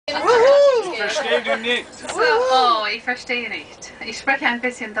So, ich verstehe nicht. Ich spreche ein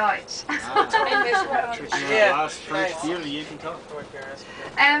bisschen Deutsch.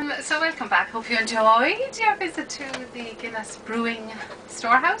 So welcome back. Hope you enjoyed your visit to the Guinness Brewing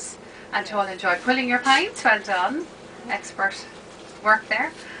Storehouse and you all enjoyed pulling your pints. Well done. Expert work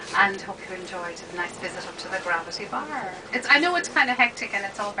there. And hope you enjoyed a nice visit up to the Gravity Bar. I know it's kind of hectic and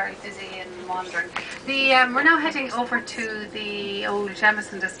it's all very busy and wandering. We're now heading over to the old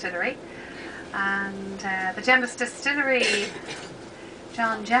Jameson Distillery. And the Jameson Distillery,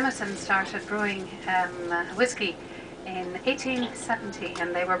 John Jameson started brewing whiskey in 1870,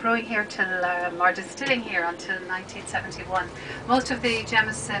 and they were brewing here or distilling here until 1971. Most of the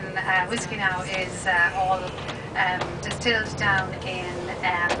Jameson whiskey now is all distilled down in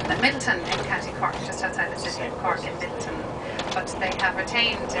Midleton in County Cork, just outside the city of Cork in Midleton. But they have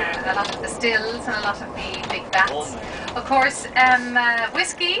retained a lot of the stills and a lot of the big vats. Of course,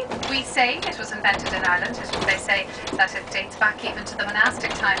 whiskey, we say it was invented in Ireland. They say that it dates back even to the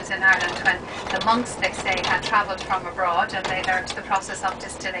monastic times in Ireland when the monks, they say, had travelled from abroad and they learned the process of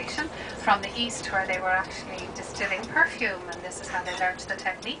distillation from the east, where they were actually distilling perfume, and this is how they learned the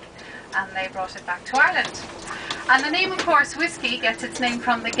technique, and they brought it back to Ireland. And the name, of course, whiskey gets its name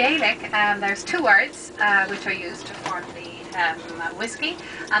from the Gaelic. There's two words which are used to form the whiskey,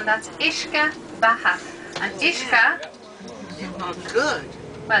 and that's Uisce Beatha. And Uisce... Oh, good.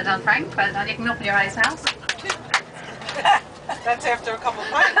 Well done, Frank. Well done. You can open your eyes now. That's after a couple of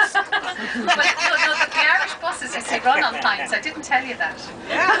pints. But no, the Irish buses, you see, run on pints. I didn't tell you that.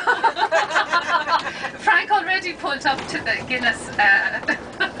 Yeah. Frank already pulled up to the Guinness,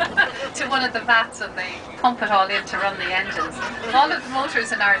 to one of the vats, and they pump it all in to run the engines. All of the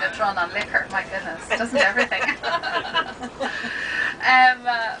motors in Ireland run on liquor. My goodness, doesn't everything?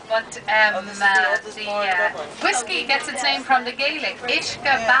 The whiskey gets its name from the Gaelic, Uisce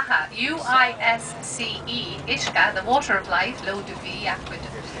Beatha, U-I-S-C-E, Uisce, the water of life, l'eau de vie, aqua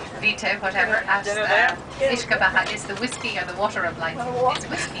vitae, whatever, as Uisce Beatha is the whiskey or the water of life. It's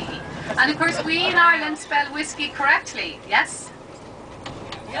whiskey. And of course we in Ireland spell whiskey correctly, yes?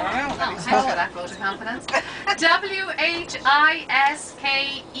 Yeah. Oh, thanks for that vote of confidence. W-H-I-S-K-E-Y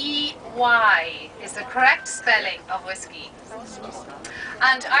is the correct spelling of whiskey.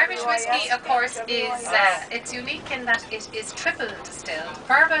 And Irish whiskey, of course, is it's unique in that it is triple distilled.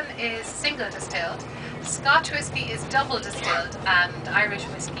 Bourbon is single distilled. Scotch whiskey is double distilled, and Irish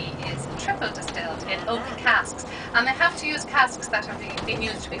whiskey is triple distilled in oak casks. And they have to use casks that have been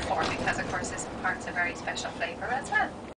used before because, of course, this imparts a very special flavour as well.